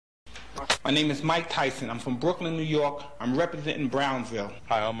My name is Mike Tyson. I'm from Brooklyn, New York. I'm representing Brownsville.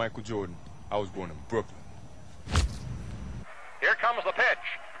 Hi, I'm Michael Jordan. I was born in Brooklyn. Here comes the pitch,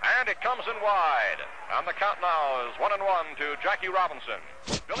 and it comes in wide. And the count now is 1-1 to Jackie Robinson.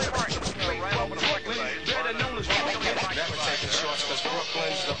 Billy Martin ran over to second base. Never taking shorts because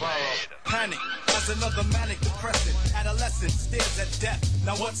Brooklyn's the borough. Panic as another manic depressant. Adolescent stares at death.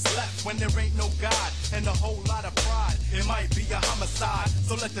 Now what's left when there ain't no God and a whole lot of pride? It might be a homicide,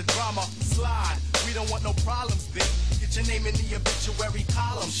 so let the drama slide. We don't want no problems, big. Get your name in the obituary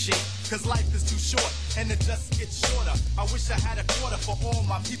column, shit. Cause life is too short and it just gets shorter. I wish I had a quarter for all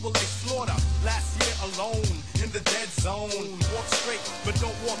my people they slaughter. Last year alone in the dead zone. Walk straight, but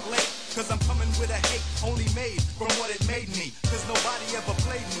don't walk late. Cause I'm coming with a hate only made from what it made me. Cause nobody ever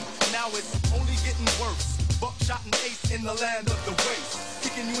played me. Now it's only getting worse. Buckshot and ace in the land of the waste.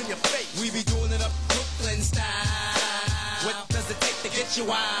 Kicking you in your face. We be doing it up Crooklyn style. What does it take to get you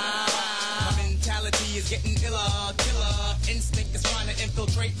wild? My mentality is getting iller, killer. Instinct is trying to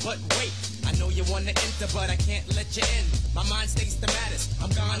infiltrate, but wait. I know you wanna enter, but I can't let you in. My mind stays the maddest. I'm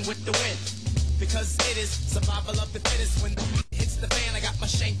gone with the wind. Because it is survival of the fittest. When the hits the fan, I got my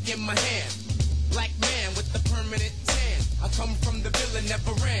shank in my hand. Black man with the permanent tan. I come from the villain,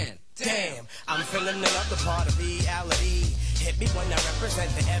 never ran. Damn, I'm feeling another part of reality. Hit me when I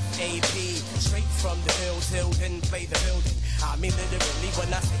represent the FAP. Straight from the hill till then play the building. I mean literally when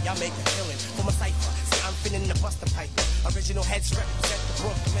I say I make a killing. For my cipher, see I'm feeling the buster pipe. Original heads represent the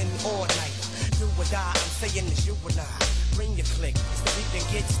Brooklyn all night. Do or die, I'm saying it's you and I. Bring your click, so we can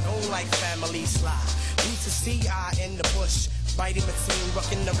get stoned like family slide. Beats a CI in the bush. Biting the team,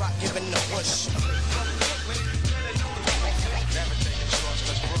 rocking the rock, giving the push. Never taking shorts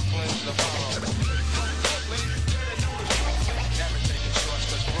because Brooklyn's the borough. Never taking shorts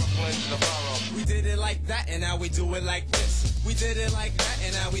because Brooklyn's the borough. We did it like that and now we do it like this. We did it like that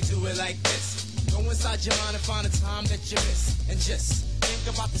and now we do it like this. Go inside your mind and find a time that you miss. And just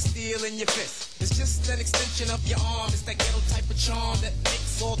think about the steel in your fist. It's just an extension of your arm. It's that ghetto type of charm that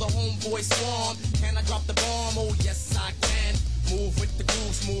makes all the homeboys swarm. Can I drop the bomb? Oh yes I can. Move with the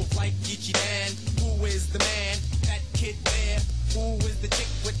groove, smooth like Geechee Dan. Who is the man? That kid there. Who is the chick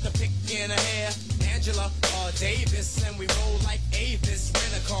with the pick in her hair? Angela or Davis, and we roll like Avis.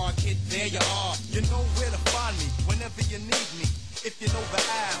 Rent a car, kid, there you are. You know where to find me whenever you need me. If you know the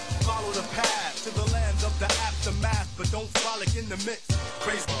app, follow the path to the land of the aftermath. But don't frolic in the mix.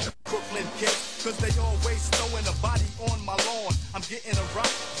 Crazy Brooklyn kids, cause they always throwing a body on my lawn. I'm getting a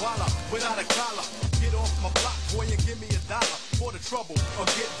rock, voila, without a collar. Get off my block, boy, and give me $1 for the trouble, or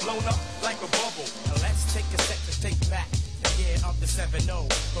get blown up like a bubble. Now let's take a sec to think back. The year of the 7-0,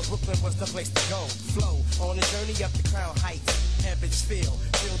 but Brooklyn was the place to go. Flow on the journey up the Crown Heights. Ebbets feel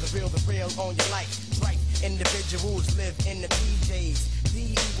the real on your life. Right, individuals live in the PJs. The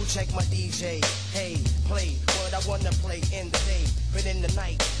evil check my DJ. Hey, play what I wanna play in the day, but in the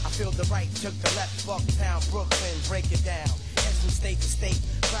night I feel the right, took the left. Fuck town, Brooklyn, break it down. Head from state to state,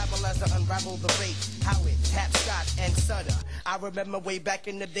 travel as I unravel the rate. How it tap Scott and Sutter. I remember way back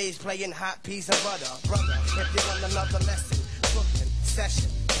in the days playing hot peas and butter. Brother, if you want another lesson, Brooklyn session,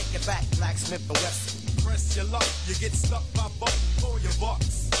 take it back, Blacksmith and Wesson. Press your luck, you get stuck by both for your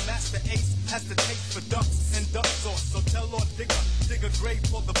bucks. Master Ace has the taste for ducks and duck sauce, so tell Lord Digger, dig a grave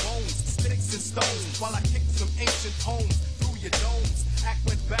for the bones, sticks and stones, while I kick some ancient homes through your domes. Act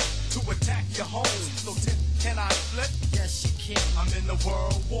went back to attack your home. So Tim, can I flip? Yes, you can. I'm in the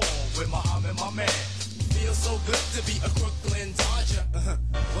world war with Muhammad, my man. Feels so good to be a Crooklyn Dodger.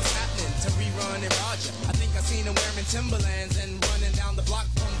 What's happening to Rerun and Roger? I think I seen him wearing Timberlands and running down the block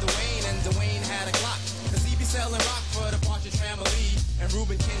from Dwayne, and Dwayne had a clock. Cause he be selling rock for the Partridge Family. And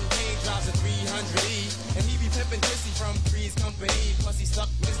Ruben Kincaid drives a 300E. And he be pimping Chrissy from Three's Company. Plus he stuck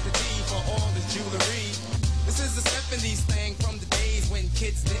Mr. D for all his jewelry. This is a 70s thing from the days when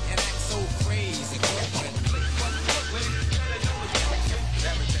kids didn't